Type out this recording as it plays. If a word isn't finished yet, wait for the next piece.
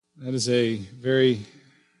That is a very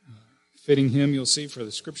fitting hymn you'll see for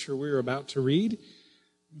the scripture we're about to read.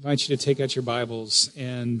 I invite you to take out your Bibles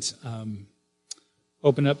and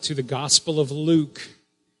open up to the Gospel of Luke,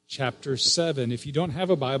 chapter 7. If you don't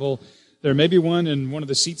have a Bible, there may be one in one of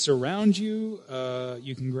the seats around you.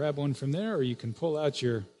 You can grab one from there, or you can pull out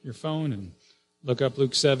your phone and look up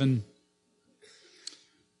Luke 7.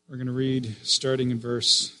 We're going to read starting in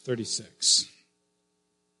verse 36.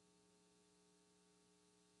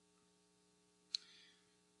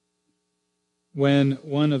 When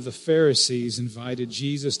one of the Pharisees invited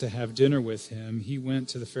Jesus to have dinner with him, he went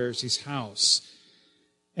to the Pharisee's house,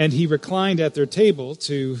 and he reclined at their table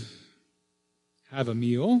to have a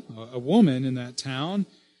meal. A woman in that town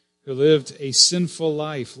who lived a sinful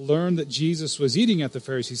life learned that Jesus was eating at the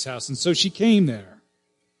Pharisee's house, and so she came there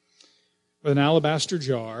with an alabaster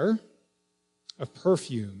jar of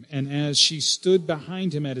perfume, and as she stood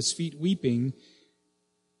behind him at his feet weeping,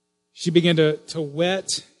 she began to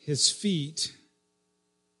wet his feet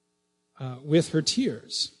with her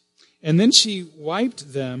tears. And then she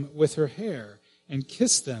wiped them with her hair and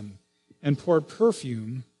kissed them and poured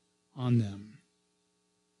perfume on them.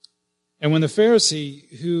 And when the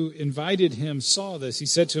Pharisee who invited him saw this, he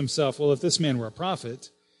said to himself, well, if this man were a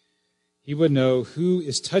prophet, he would know who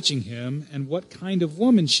is touching him and what kind of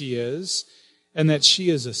woman she is, and that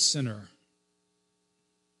she is a sinner.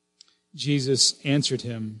 Jesus answered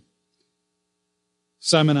him,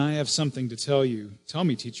 Simon, I have something to tell you. Tell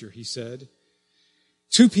me, teacher, he said.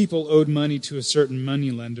 2 people owed money to a certain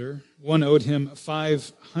moneylender. One owed him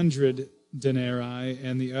 500 denarii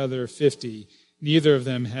and the other 50. Neither of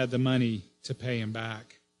them had the money to pay him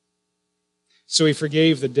back. So he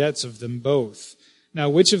forgave the debts of them both. Now,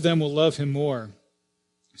 which of them will love him more?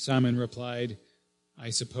 Simon replied, I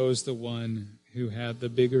suppose the one who had the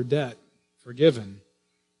bigger debt forgiven.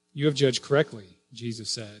 You have judged correctly, Jesus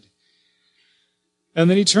said. And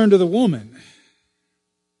then he turned to the woman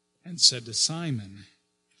and said to Simon,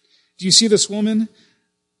 do you see this woman?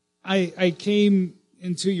 I came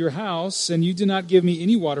into your house, and you did not give me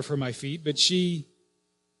any water for my feet, but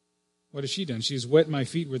what has she done? She's wet my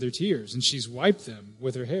feet with her tears, and she's wiped them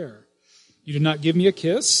with her hair. You did not give me a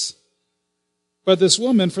kiss, but this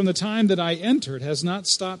woman, from the time that I entered, has not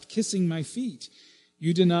stopped kissing my feet.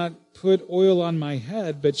 You did not put oil on my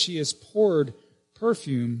head, but she has poured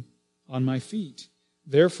perfume on my feet.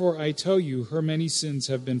 Therefore, I tell you, her many sins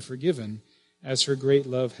have been forgiven, as her great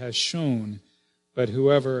love has shown. But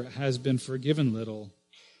whoever has been forgiven little,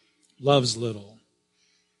 loves little.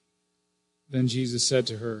 Then Jesus said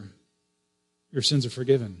to her, your sins are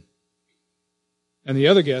forgiven. And the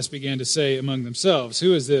other guests began to say among themselves,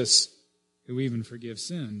 who is this who even forgives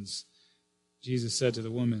sins? Jesus said to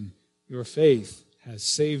the woman, your faith has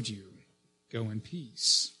saved you. Go in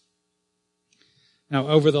peace. Now,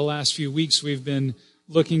 over the last few weeks, we've been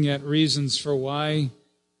looking at reasons for why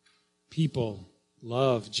people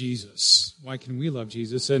love Jesus. Why can we love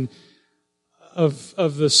Jesus? And of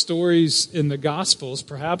the stories in the Gospels,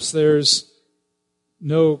 perhaps there's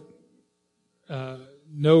no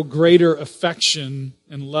greater affection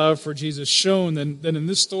and love for Jesus shown than in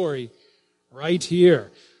this story right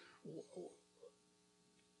here.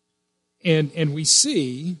 And we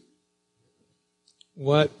see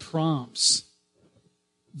what prompts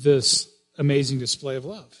this amazing display of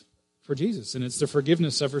love for Jesus, and it's the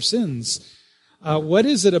forgiveness of her sins. What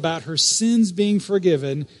is it about her sins being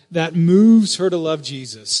forgiven that moves her to love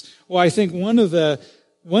Jesus? Well, I think one of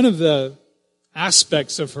the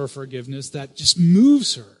aspects of her forgiveness that just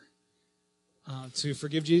moves her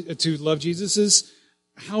to love Jesus is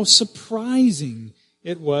how surprising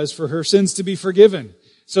it was for her sins to be forgiven.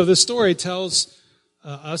 So the story tells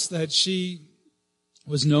us that she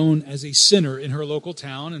was known as a sinner in her local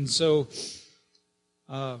town, and so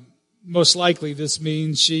most likely this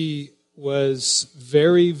means she was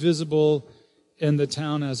very visible in the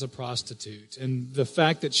town as a prostitute. And the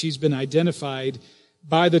fact that she's been identified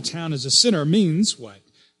by the town as a sinner means what?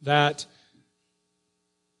 That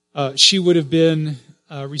she would have been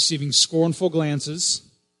receiving scornful glances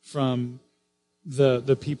from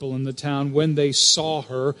the people in the town when they saw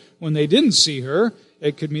her. When they didn't see her,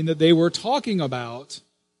 it could mean that they were talking about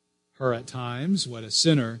her at times, what a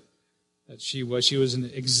sinner that she was. She was an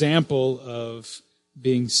example of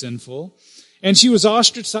being sinful. And she was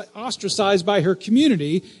ostracized by her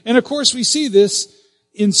community. And of course, we see this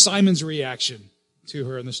in Simon's reaction to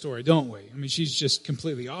her in the story, don't we? I mean, she's just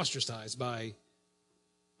completely ostracized by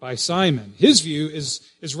Simon. His view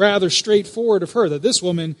is rather straightforward of her, that this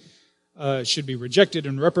woman should be rejected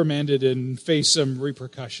and reprimanded and face some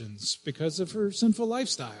repercussions because of her sinful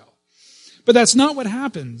lifestyle. But that's not what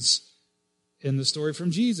happens in the story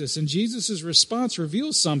from Jesus. And Jesus' response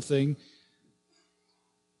reveals something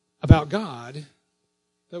about God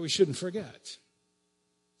that we shouldn't forget.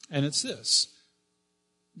 And it's this: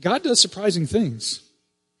 God does surprising things.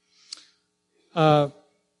 Let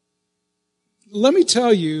me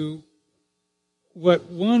tell you what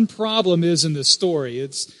one problem is in this story.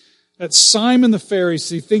 It's that Simon the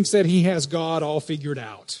Pharisee thinks that he has God all figured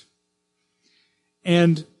out.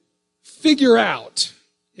 And figure out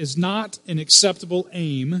is not an acceptable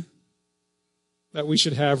aim that we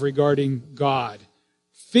should have regarding God.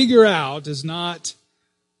 Figure out is not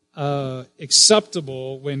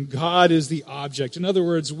acceptable when God is the object. In other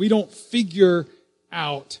words, we don't figure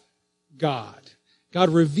out God. God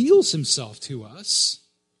reveals himself to us,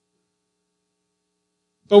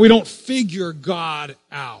 but we don't figure God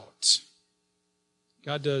out.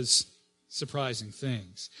 God does surprising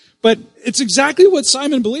things. But it's exactly what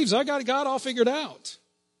Simon believes. I got God all figured out.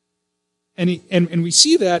 And we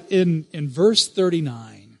see that in verse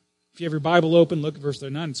 39. If you have your Bible open, look at verse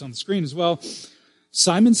 39. It's on the screen as well.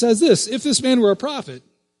 Simon says this: if this man were a prophet,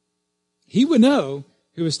 he would know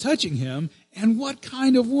who is touching him and what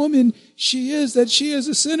kind of woman she is, that she is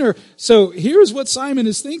a sinner. So here's what Simon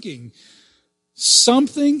is thinking.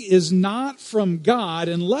 Something is not from God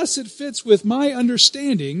unless it fits with my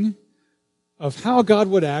understanding of how God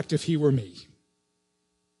would act if he were me.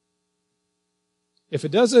 If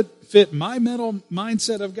it doesn't fit my mental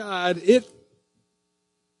mindset of God, it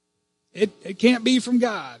can't be from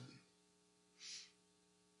God.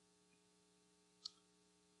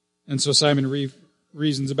 And so Simon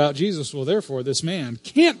reasons about Jesus. Well, therefore, this man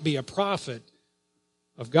can't be a prophet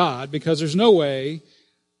of God because there's no way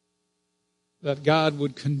that God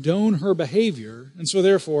would condone her behavior. And so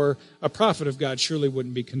therefore, a prophet of God surely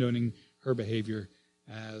wouldn't be condoning her behavior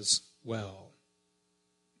as well.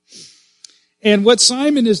 And what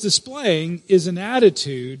Simon is displaying is an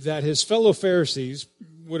attitude that his fellow Pharisees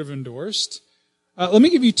would have endorsed. Let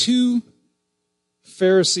me give you two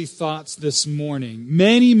Pharisee thoughts this morning.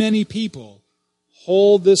 Many, many people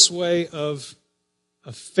hold this way of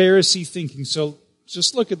Pharisee thinking. So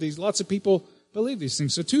just look at these. Lots of people believe these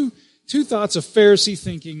things. So two thoughts of Pharisee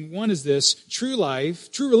thinking. One is this: true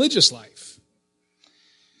religious life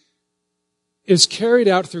is carried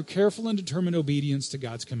out through careful and determined obedience to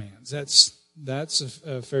God's commands. That's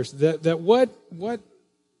a Pharisee. That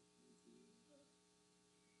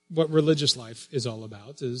what religious life is all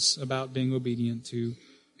about is about being obedient to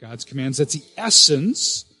God's commands. That's the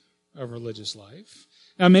essence of religious life.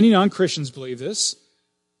 Now, many non-Christians believe this.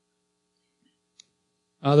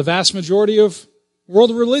 The vast majority of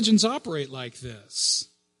world religions operate like this.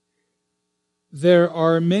 There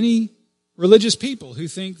are many religious people who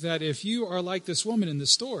think that if you are like this woman in the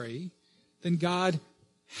story, then God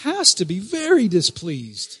has to be very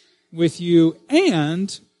displeased with you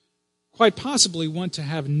and quite possibly want to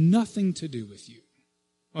have nothing to do with you.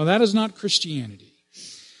 Well, that is not Christianity.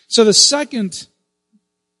 So the second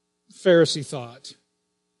Pharisee thought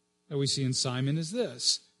that we see in Simon is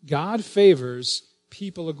this: God favors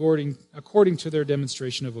people according to their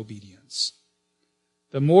demonstration of obedience.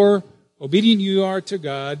 The more obedient you are to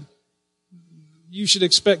God, you should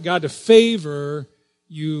expect God to favor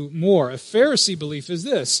you more. A Pharisee belief is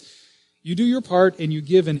this: you do your part and you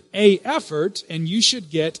give an A effort, and you should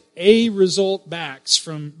get A results back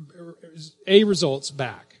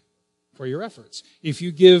for your efforts. If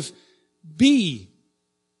you give B,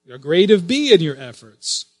 a grade of B in your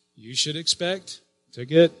efforts, you should expect to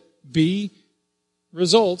get B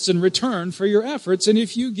results in return for your efforts. And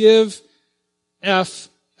if you give F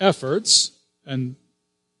efforts, and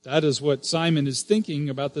that is what Simon is thinking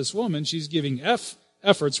about this woman, she's giving F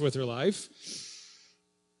efforts with her life.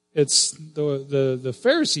 It's the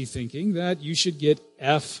Pharisee thinking that you should get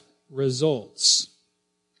F results.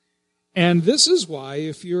 And this is why,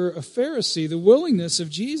 if you're a Pharisee, the willingness of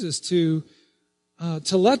Jesus to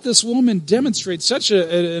let this woman demonstrate such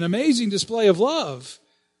an amazing display of love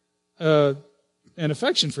and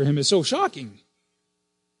affection for him is so shocking.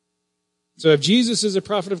 So if Jesus is a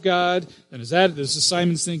prophet of God, then this is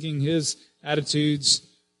Simon's thinking, his attitudes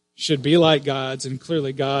should be like God's, and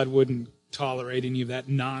clearly God wouldn't tolerate any of that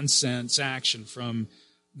nonsense action from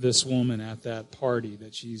this woman at that party,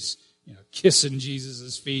 that she's kissing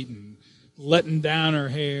Jesus' feet and letting down her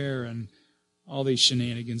hair and all these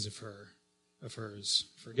shenanigans of hers.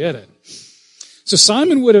 Forget it. So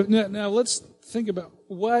Simon would have... Now let's think about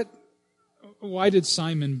why did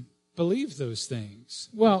Simon believe those things?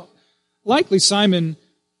 Well, likely Simon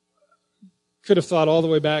could have thought all the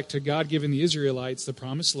way back to God giving the Israelites the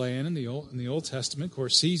promised land in the Old Testament. Of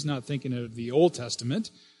course, he's not thinking of the Old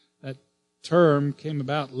Testament. That term came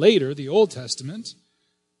about later, the Old Testament.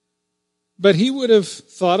 But he would have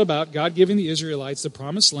thought about God giving the Israelites the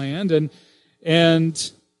promised land,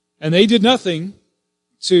 and they did nothing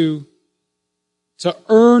to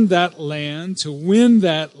earn that land, to win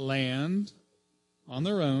that land on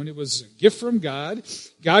their own. It was a gift from God.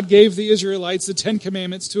 God gave the Israelites the 10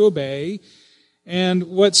 Commandments to obey. And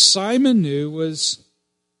what Simon knew was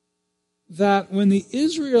that when the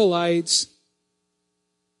Israelites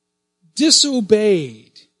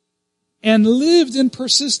disobeyed and lived in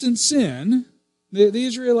persistent sin, the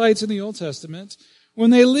Israelites in the Old Testament,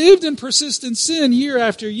 when they lived in persistent sin year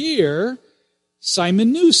after year,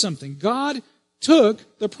 Simon knew something. God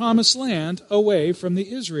took the promised land away from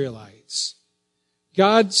the Israelites.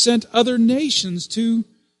 God sent other nations to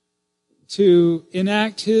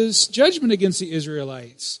enact his judgment against the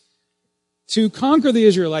Israelites, to conquer the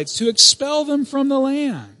Israelites, to expel them from the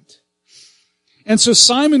land. And so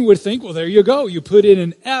Simon would think, well, there you go. You put in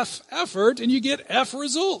an F effort and you get F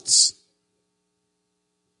results.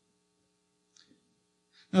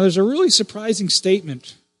 Now, there's a really surprising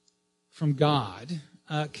statement from God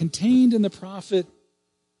contained in the prophet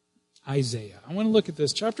Isaiah. I want to look at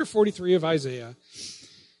this, chapter 43 of Isaiah.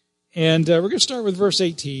 And we're going to start with verse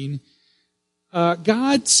 18.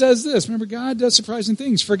 God says this. Remember, God does surprising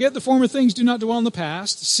things. Forget the former things, do not dwell on the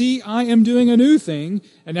past. See, I am doing a new thing,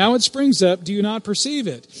 and now it springs up. Do you not perceive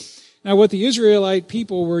it? Now, what the Israelite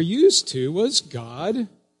people were used to was God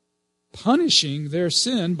punishing their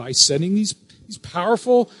sin by sending these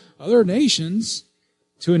powerful other nations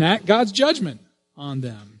to enact God's judgment on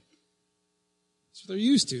them. That's what they're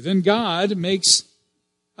used to. Then God makes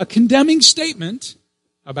a condemning statement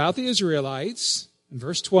about the Israelites. In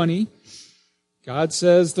verse 20, God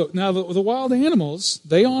says, now the wild animals,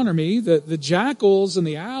 they honor me. The jackals and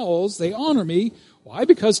the owls, they honor me. Why?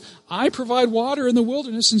 Because I provide water in the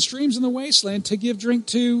wilderness and streams in the wasteland to give drink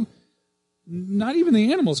to not even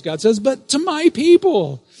the animals, God says, but to my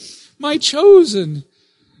people, my chosen,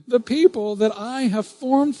 the people that I have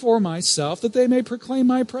formed for myself, that they may proclaim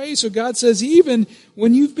my praise. So God says, even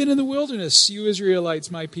when you've been in the wilderness, you Israelites,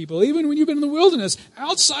 my people, even when you've been in the wilderness,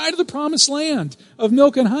 outside of the promised land of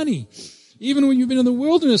milk and honey, even when you've been in the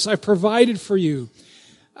wilderness, I've provided for you.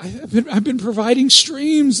 I've been providing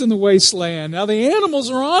streams in the wasteland. Now the animals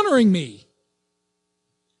are honoring me.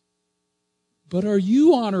 But are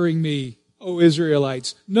you honoring me, O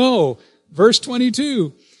Israelites? No. Verse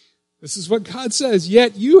 22. This is what God says.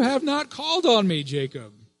 Yet you have not called on me,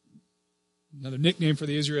 Jacob. Another nickname for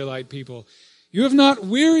the Israelite people. You have not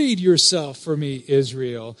wearied yourself for me,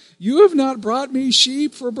 Israel. You have not brought me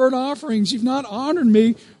sheep for burnt offerings. You've not honored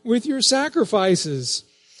me with your sacrifices.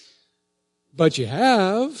 But you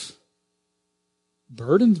have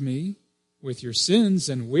burdened me with your sins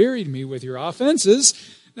and wearied me with your offenses.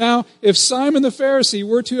 Now, if Simon the Pharisee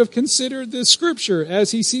were to have considered this scripture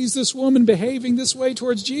as he sees this woman behaving this way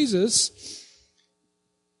towards Jesus,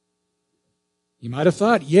 he might have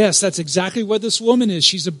thought, yes, that's exactly what this woman is.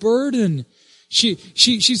 She's a burden.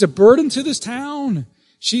 She's a burden to this town.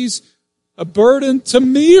 She's a burden to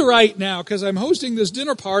me right now because I'm hosting this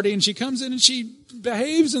dinner party and she comes in and she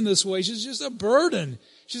behaves in this way. She's just a burden.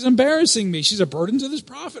 She's embarrassing me. She's a burden to this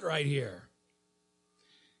prophet right here.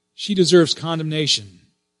 She deserves condemnation.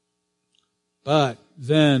 But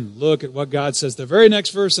then look at what God says. The very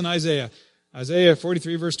next verse in Isaiah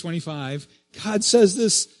 43, verse 25, God says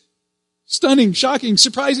this stunning, shocking,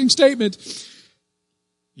 surprising statement.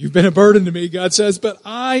 You've been a burden to me, God says, but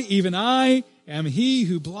even I, am he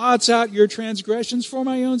who blots out your transgressions for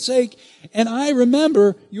my own sake, and I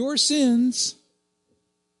remember your sins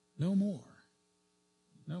no more.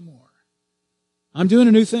 No more. I'm doing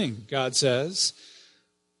a new thing, God says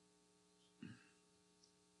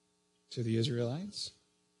to the Israelites.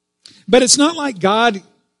 But it's not like God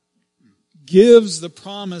gives the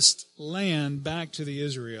promised land back to the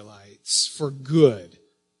Israelites for good,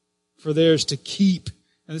 for theirs to keep.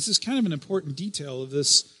 And this is kind of an important detail of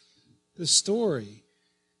this story.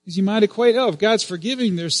 Because you might equate, if God's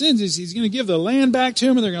forgiving their sins, he's going to give the land back to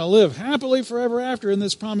them and they're going to live happily forever after in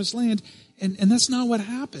this promised land. And that's not what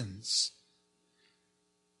happens.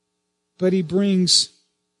 But he brings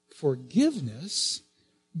forgiveness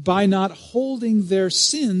by not holding their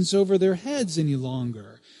sins over their heads any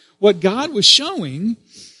longer. What God was showing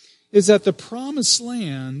is that the promised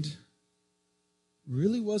land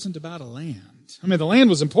really wasn't about a land. I mean, the land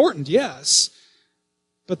was important, yes,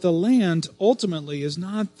 but the land ultimately is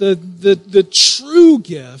not the true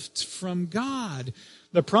gift from God.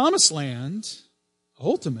 The promised land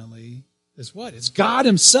ultimately is what? It's God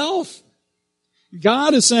himself.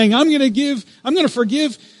 God is saying, I'm going to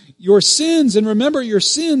forgive your sins and remember your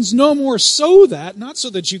sins no more, so that, not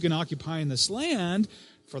so that you can occupy in this land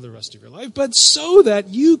for the rest of your life, but so that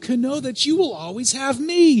you can know that you will always have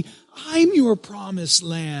me. I'm your promised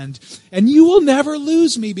land, and you will never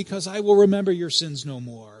lose me because I will remember your sins no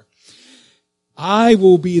more. I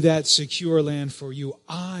will be that secure land for you.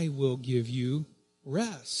 I will give you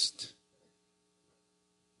rest.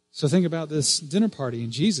 So think about this dinner party,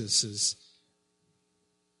 and Jesus is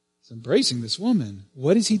embracing this woman.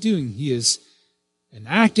 What is he doing? He is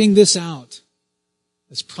enacting this out,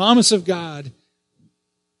 this promise of God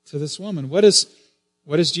to this woman. What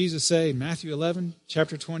does Jesus say? Matthew 11,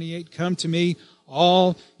 chapter 28, come to me,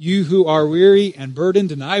 all you who are weary and burdened,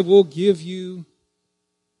 and I will give you,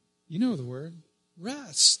 you know the word,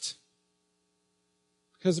 rest.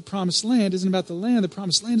 Because the promised land isn't about the land. The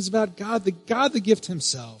promised land is about God, the gift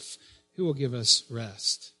himself, who will give us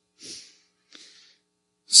rest.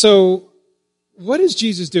 So, what is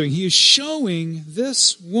Jesus doing? He is showing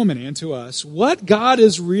this woman and to us what God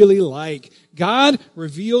is really like. God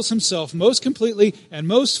reveals himself most completely and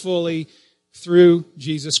most fully through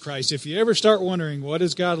Jesus Christ. If you ever start wondering, what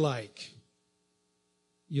is God like?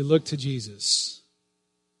 You look to Jesus.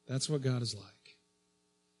 That's what God is like.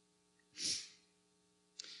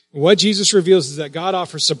 What Jesus reveals is that God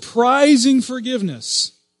offers surprising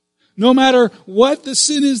forgiveness. No matter what the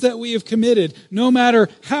sin is that we have committed, no matter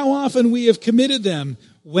how often we have committed them,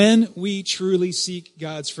 when we truly seek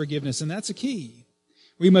God's forgiveness. And that's a key.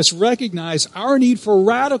 We must recognize our need for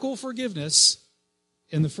radical forgiveness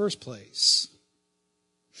in the first place.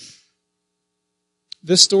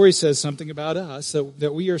 This story says something about us,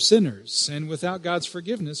 that we are sinners, and without God's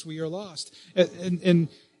forgiveness, we are lost. And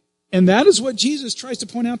that is what Jesus tries to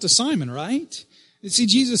point out to Simon, right? You see,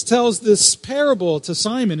 Jesus tells this parable to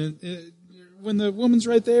Simon, and when the woman's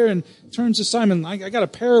right there and turns to Simon, I got a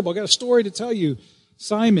parable, I got a story to tell you,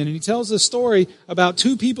 Simon. And he tells this story about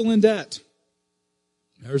two people in debt.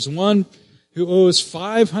 There's one who owes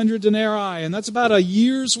 500 denarii, and that's about a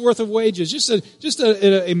year's worth of wages, just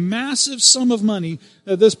a massive sum of money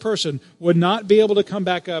that this person would not be able to come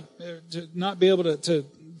back up, to not be able to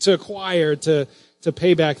acquire, to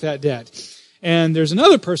pay back that debt. And there's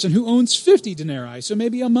another person who owns 50 denarii, so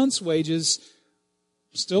maybe a month's wages,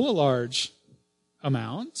 still a large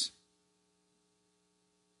amount.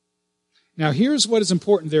 Now here's what is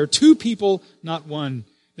important. There are two people, not one.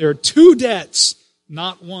 There are two debts,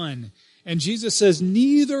 not one. And Jesus says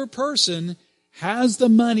neither person has the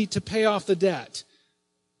money to pay off the debt.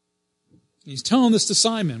 He's telling this to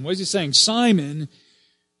Simon. What is he saying? Simon,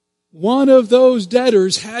 one of those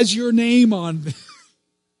debtors has your name on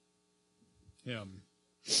him.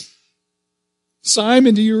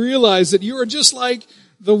 Simon, do you realize that you are just like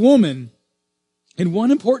the woman? In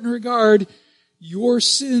one important regard, your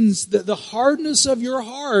sins, the hardness of your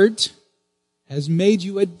heart has made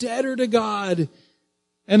you a debtor to God.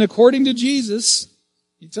 And according to Jesus,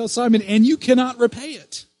 he tells Simon, and you cannot repay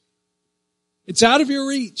it. It's out of your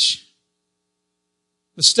reach.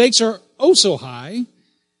 The stakes are oh so high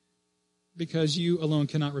because you alone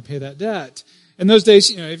cannot repay that debt. In those days,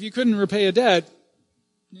 if you couldn't repay a debt,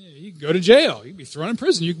 you could go to jail. You could be thrown in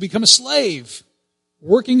prison. You could become a slave,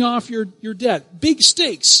 working off your debt. Big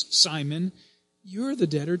stakes, Simon. You're the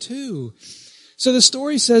debtor too. So the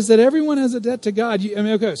story says that everyone has a debt to God.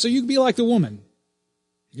 So you could be like the woman.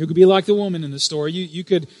 You could be like the woman in the story. You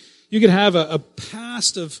could have a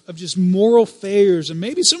past of just moral failures, and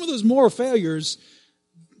maybe some of those moral failures,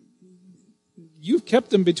 you've kept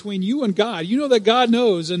them between you and God. You know that God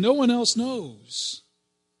knows and no one else knows.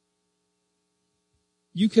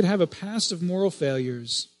 You could have a past of moral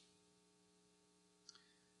failures.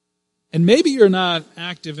 And maybe you're not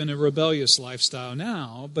active in a rebellious lifestyle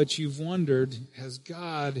now, but you've wondered, has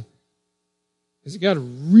God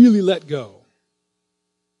really let go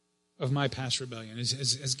of my past rebellion?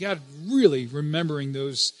 Is God really remembering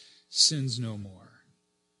those sins no more?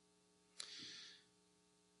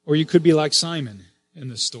 Or you could be like Simon in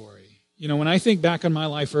this story. When I think back on my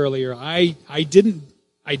life earlier, I didn't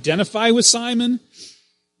identify with Simon,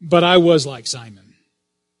 but I was like Simon.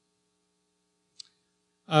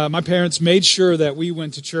 My parents made sure that we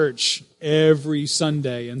went to church every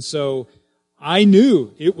Sunday, and so I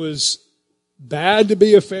knew it was bad to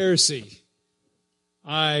be a Pharisee.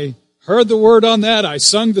 I heard the word on that. I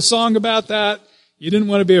sung the song about that. You didn't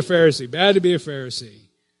want to be a Pharisee. Bad to be a Pharisee.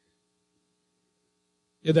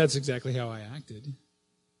 Yeah, that's exactly how I acted.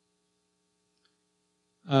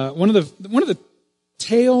 One of the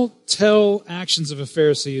telltale actions of a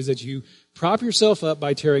Pharisee is that you prop yourself up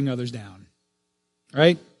by tearing others down,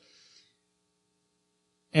 right?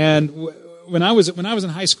 And when I was in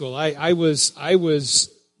high school, I was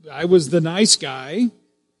I was the nice guy.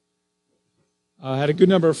 I had a good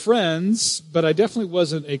number of friends, but I definitely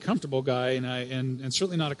wasn't a comfortable guy, and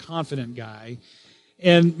certainly not a confident guy.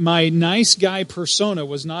 And my nice guy persona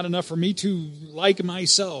was not enough for me to like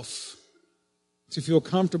myself, to feel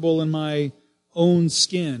comfortable in my own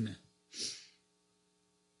skin.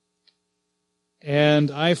 And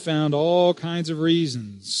I found all kinds of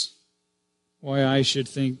reasons why I should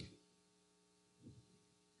think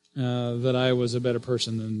that I was a better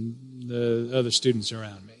person than the other students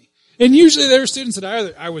around me. And usually there were students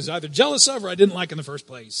that I was either jealous of or I didn't like in the first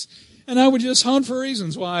place. And I would just hunt for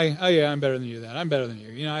reasons why, oh yeah, I'm better than you, I'm better than you.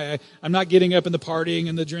 You know, I'm not getting up in the partying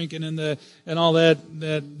and the drinking and all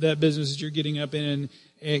that business that you're getting up in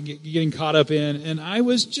and getting caught up in. And I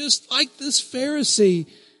was just like this Pharisee,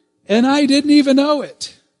 and I didn't even know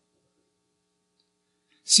it.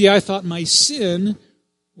 See, I thought my sin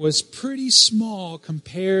was pretty small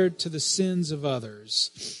compared to the sins of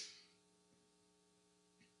others.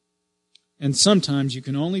 And sometimes you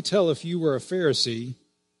can only tell if you were a Pharisee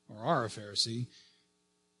or are a Pharisee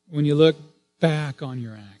when you look back on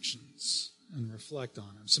your actions and reflect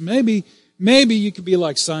on them. So maybe you could be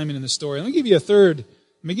like Simon in the story. Let me give you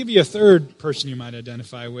a third person you might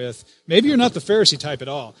identify with. Maybe you're not the Pharisee type at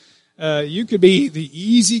all. You could be the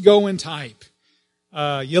easygoing type.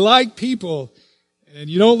 You like people, and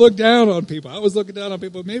you don't look down on people. I was looking down on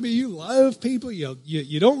people. Maybe you love people. You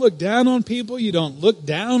don't look down on people. You don't look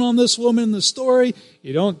down on this woman in the story.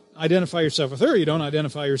 You don't identify yourself with her. You don't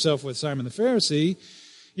identify yourself with Simon the Pharisee.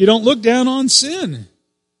 You don't look down on sin.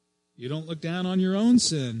 You don't look down on your own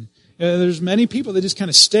sin. There's many people that just kind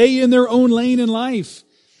of stay in their own lane in life.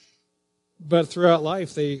 But throughout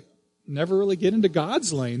life, they never really get into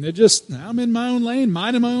God's lane. They're just, I'm in my own lane,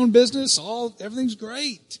 minding my own business, everything's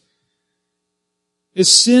great. Is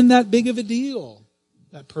sin that big of a deal?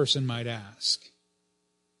 That person might ask.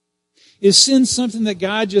 Is sin something that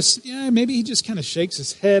God just, maybe He just kind of shakes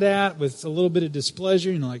His head at with a little bit of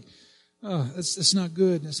displeasure and like, oh, that's not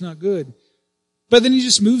good, that's not good. But then He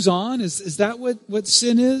just moves on? Is that what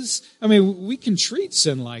sin is? I mean, we can treat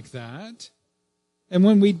sin like that. And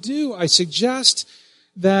when we do, I suggest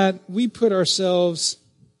that we put ourselves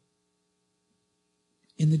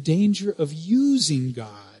in the danger of using God.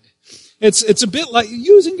 It's a bit like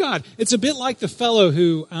using God. It's a bit like the fellow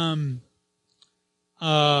who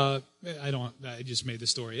I just made the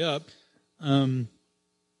story up.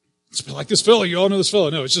 It's a bit like this fellow. You all know this fellow.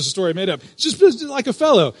 No, it's just a story made up. It's just like a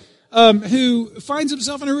fellow who finds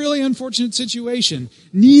himself in a really unfortunate situation,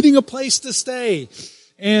 needing a place to stay,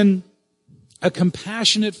 and a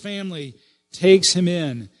compassionate family takes him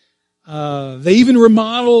in. They even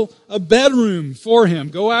remodel a bedroom for him,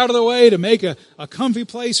 go out of the way to make a comfy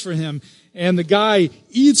place for him. And the guy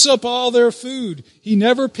eats up all their food. He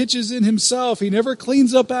never pitches in himself. He never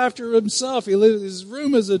cleans up after himself. His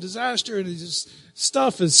room is a disaster, and his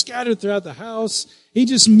stuff is scattered throughout the house. He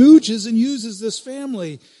just mooches and uses this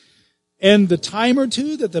family. And the time or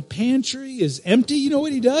two that the pantry is empty, you know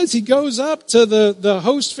what he does? He goes up to the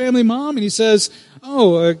host family mom and he says,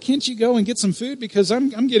 can't you go and get some food because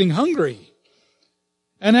I'm getting hungry.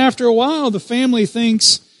 And after a while, the family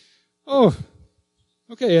thinks,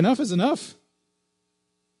 okay, enough is enough.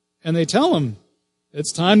 And they tell him,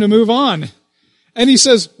 it's time to move on. And he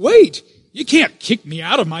says, wait, you can't kick me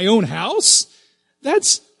out of my own house.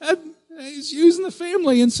 He's using the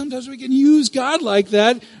family, and sometimes we can use God like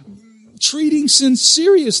that. Treating sin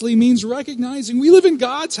seriously means recognizing we live in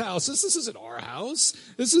God's house. This isn't our house.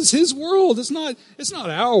 This is His world. It's not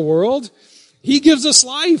our world. He gives us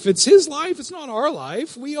life. It's His life. It's not our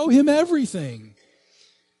life. We owe Him everything.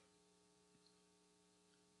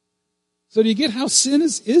 So do you get how sin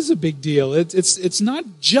is a big deal? It's not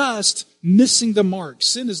just missing the mark.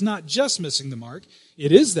 Sin is not just missing the mark.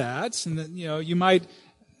 It is that. And that, you might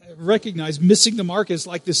recognize missing the mark as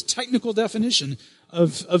like this technical definition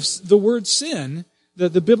of the word sin,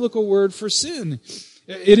 the biblical word for sin.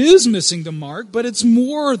 It is missing the mark, but it's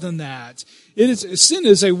more than that. Sin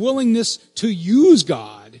is a willingness to use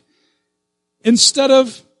God instead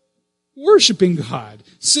of worshiping God.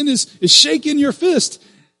 Sin is shaking your fist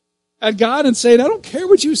at God and saying, I don't care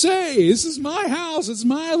what you say. This is my house. It's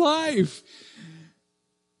my life.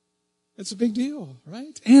 It's a big deal,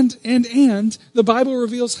 right? And the Bible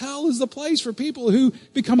reveals hell is the place for people who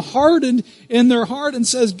become hardened in their heart and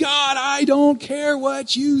says, God, I don't care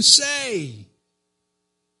what you say.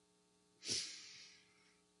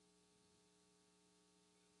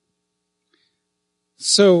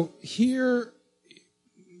 So here,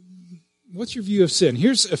 what's your view of sin?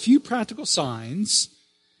 Here's a few practical signs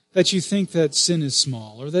that you think that sin is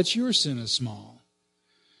small or that your sin is small.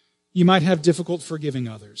 You might have difficult forgiving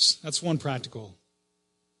others. That's one practical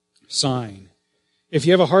sign. If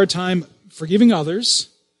you have a hard time forgiving others,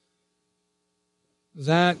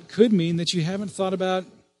 that could mean that you haven't thought about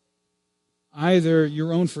either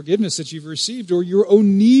your own forgiveness that you've received or your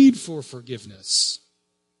own need for forgiveness.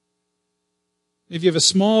 If you have a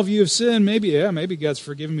small view of sin, maybe God's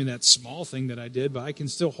forgiven me that small thing that I did, but I can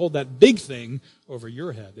still hold that big thing over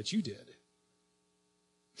your head that you did.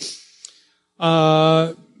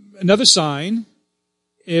 Another sign,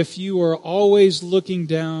 if you are always looking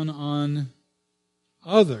down on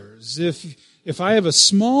others, if I have a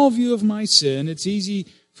small view of my sin, it's easy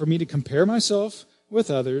for me to compare myself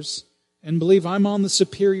with others and believe I'm on the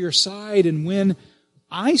superior side. And when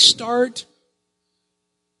I start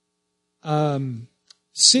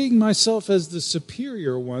seeing myself as the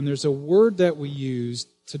superior one, there's a word that we use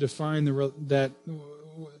to define that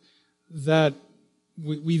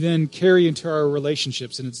we then carry into our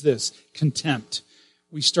relationships, and it's this: contempt.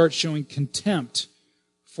 We start showing contempt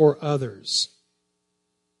for others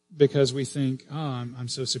because we think, I'm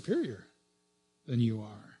so superior than you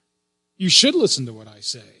are. You should listen to what I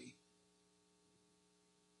say.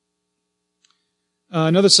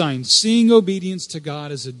 Another sign, seeing obedience to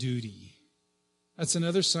God as a duty. That's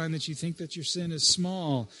another sign that you think that your sin is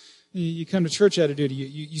small. You come to church out of duty.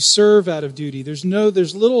 You serve out of duty. There's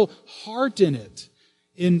little heart in it,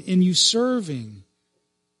 in you serving.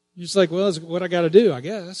 You're just like, well, it's what I got to do, I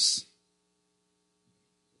guess.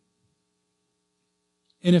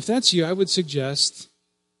 And if that's you, I would suggest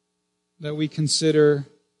that we consider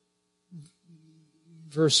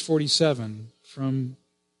verse 47 from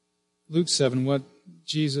Luke 7, what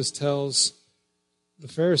Jesus tells the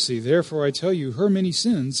Pharisee. Therefore, I tell you, her many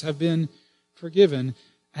sins have been forgiven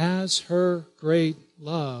as her great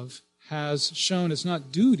love has shown. It's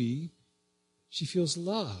not duty. She feels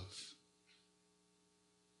love.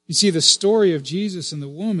 You see, the story of Jesus and the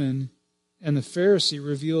woman and the Pharisee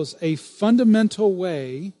reveals a fundamental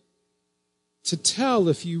way to tell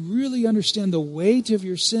if you really understand the weight of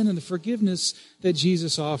your sin and the forgiveness that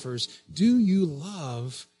Jesus offers. Do you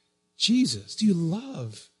love Jesus? Do you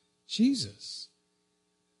love Jesus?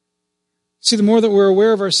 See, the more that we're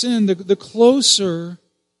aware of our sin, the closer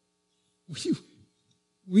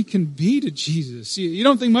we can be to Jesus. You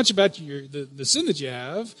don't think much about the sin that you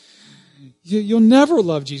have. You'll never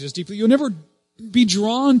love Jesus deeply. You'll never be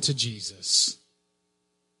drawn to Jesus.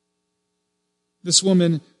 This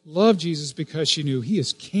woman loved Jesus because she knew He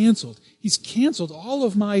is canceled. He's canceled all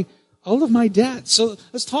of my debts. So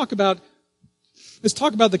let's talk about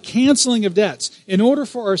the canceling of debts. In order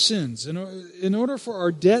for our sins, in order for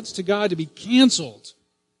our debts to God to be canceled,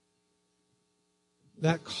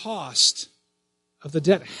 that cost of the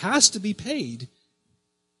debt has to be paid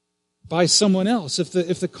by someone else. If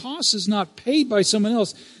the cost is not paid by someone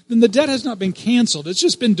else, then the debt has not been canceled. It's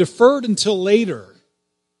just been deferred until later.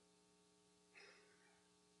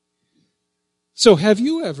 So have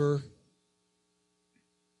you ever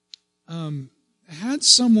had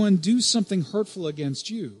someone do something hurtful against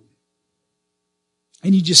you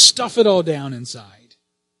and you just stuff it all down inside?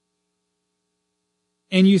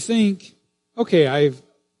 And you think, okay,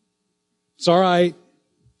 it's all right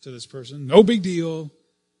to this person, no big deal.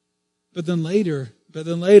 But then later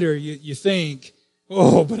you think,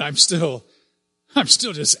 oh, but I'm still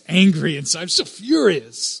just angry inside. I'm still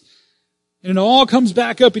furious. And it all comes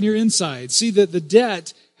back up in your inside. See, that the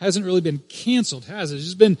debt hasn't really been canceled, has it? It's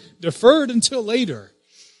just been deferred until later.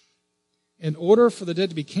 In order for the debt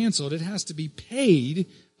to be canceled, it has to be paid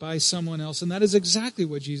by someone else. And that is exactly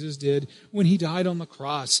what Jesus did when He died on the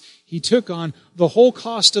cross. He took on the whole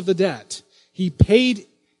cost of the debt. He paid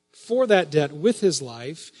for that debt with His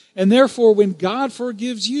life. And therefore, when God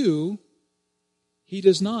forgives you, He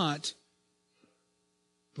does not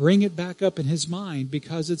bring it back up in His mind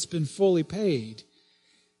because it's been fully paid.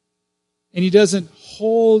 And He doesn't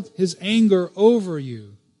hold His anger over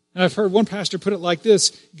you. And I've heard one pastor put it like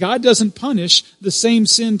this: God doesn't punish the same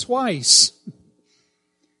sin twice.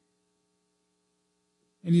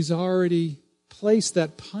 And He's already placed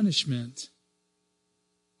that punishment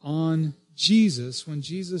on Jesus when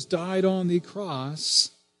Jesus died on the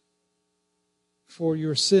cross for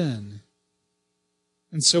your sin.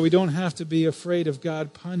 And so we don't have to be afraid of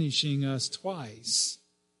God punishing us twice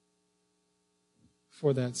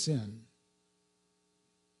for that sin.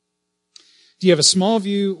 Do you have a small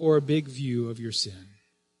view or a big view of your sin?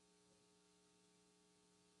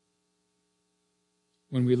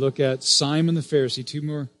 When we look at Simon the Pharisee,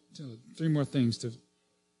 three more things to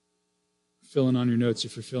fill in on your notes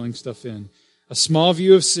if you're filling stuff in. A small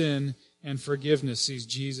view of sin and forgiveness sees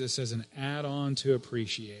Jesus as an add-on to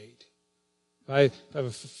appreciate. If I have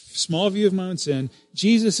a small view of my own sin,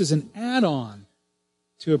 Jesus is an add-on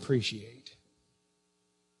to appreciate.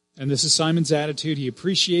 And this is Simon's attitude. He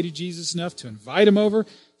appreciated Jesus enough to invite him over,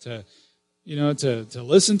 to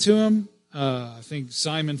listen to him. I think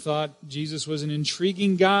Simon thought Jesus was an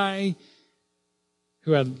intriguing guy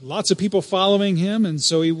who had lots of people following him, and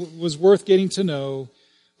so he was worth getting to know.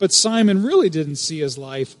 But Simon really didn't see his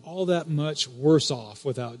life all that much worse off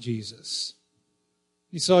without Jesus.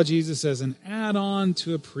 He saw Jesus as an add-on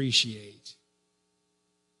to appreciate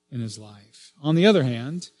in his life. On the other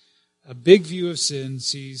hand, a big view of sin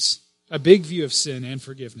and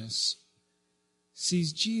forgiveness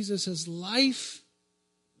sees Jesus as life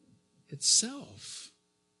itself.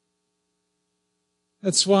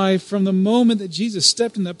 That's why from the moment that Jesus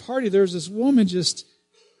stepped in that party, there was this woman just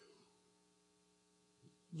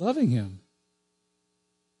loving him,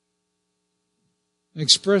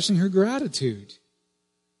 expressing her gratitude.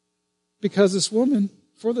 Because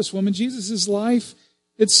for this woman, Jesus is life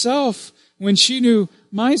itself. When she knew,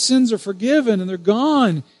 my sins are forgiven and they're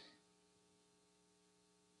gone,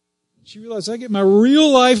 she realized, I get my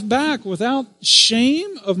real life back without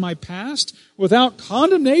shame of my past, without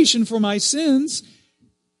condemnation for my sins,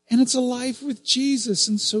 and it's a life with Jesus.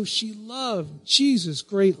 And so she loved Jesus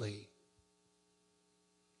greatly.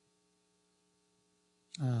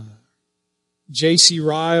 J.C.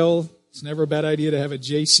 Ryle, it's never a bad idea to have a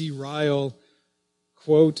J.C. Ryle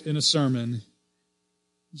quote in a sermon.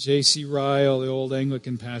 J.C. Ryle, the old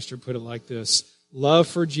Anglican pastor, put it like this: love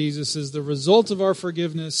for Jesus is the result of our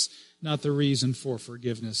forgiveness, not the reason for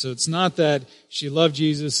forgiveness. So it's not that she loved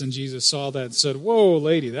Jesus and Jesus saw that and said, whoa,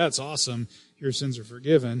 lady, that's awesome, your sins are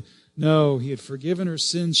forgiven. No, he had forgiven her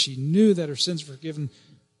sins. She knew that her sins were forgiven.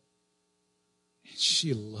 And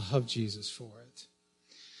she loved Jesus for it.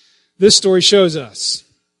 This story shows us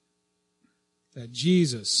that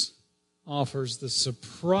Jesus offers the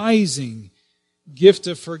surprising gift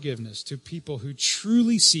of forgiveness to people who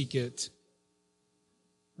truly seek it,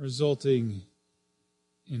 resulting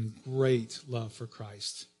in great love for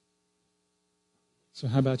Christ. So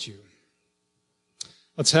how about you?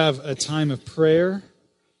 Let's have a time of prayer,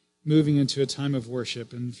 moving into a time of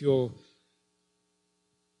worship. And if you'll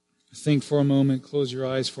think for a moment, close your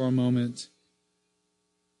eyes for a moment.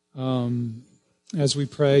 As we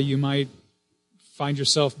pray, you might find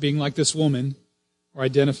yourself being like this woman, or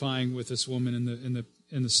identifying with this woman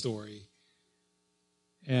in the story.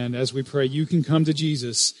 And as we pray, you can come to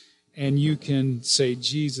Jesus and you can say,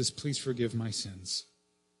 Jesus, please forgive my sins.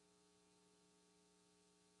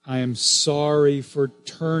 I am sorry for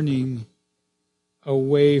turning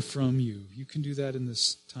away from you. You can do that in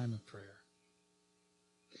this time of prayer.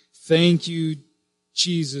 Thank you,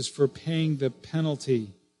 Jesus, for paying the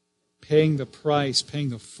penalty, paying the price, paying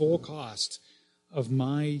the full cost of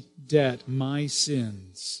my debt, my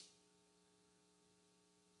sins.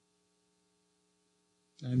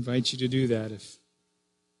 I invite you to do that if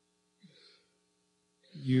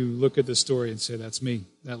you look at the story and say, that's me,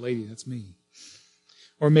 that lady, that's me.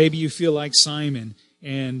 Or maybe you feel like Simon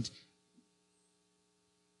and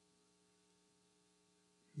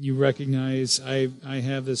you recognize, I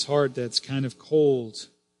have this heart that's kind of cold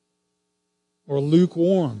or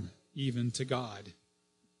lukewarm even to God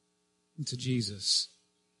and to Jesus.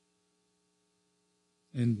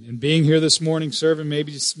 And being here this morning serving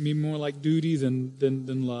maybe just me more like duty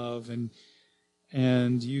than love.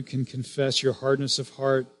 And you can confess your hardness of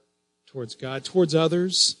heart towards God, towards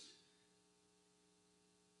others.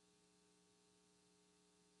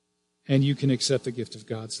 And you can accept the gift of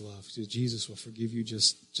God's love. Jesus will forgive you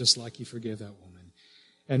just like He forgave that woman.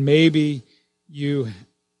 And maybe you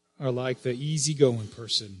are like the easygoing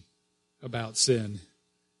person about sin.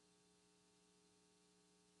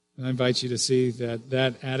 And I invite you to see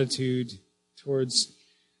that attitude towards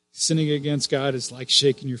sinning against God is like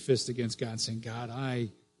shaking your fist against God, saying, God, I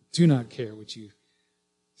do not care what you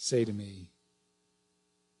say to me.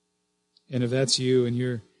 And if that's you and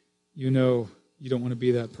you know you don't want to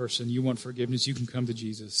be that person, you want forgiveness, you can come to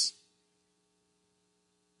Jesus.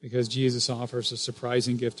 Because Jesus offers a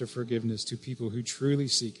surprising gift of forgiveness to people who truly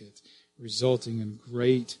seek it, resulting in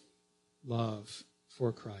great love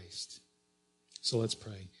for Christ. So let's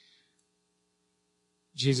pray.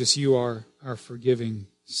 Jesus, you are our forgiving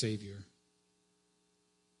Savior.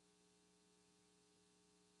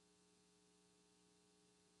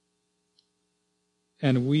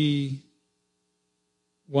 And we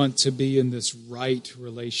want to be in this right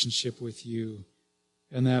relationship with you.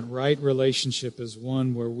 And that right relationship is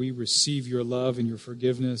one where we receive your love and your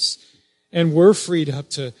forgiveness. And we're freed up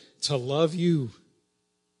to love you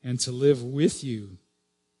and to live with you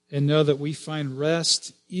and know that we find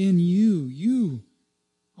rest in you. You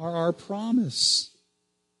are our promise.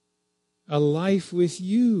 A life with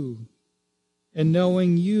you and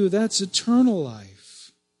knowing you, that's eternal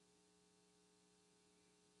life.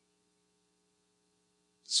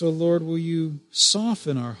 So, Lord, will you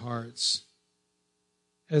soften our hearts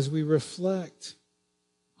as we reflect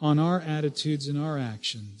on our attitudes and our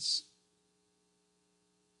actions?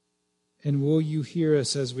 And will you hear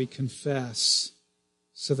us as we confess,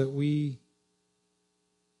 so that we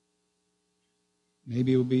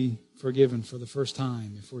maybe will be forgiven for the first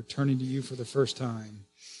time if we're turning to you for the first time,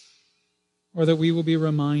 or that we will be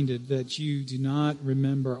reminded that you do not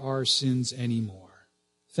remember our sins anymore.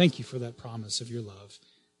 Thank you for that promise of your love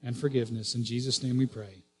and forgiveness. In Jesus' name we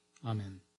pray. Amen.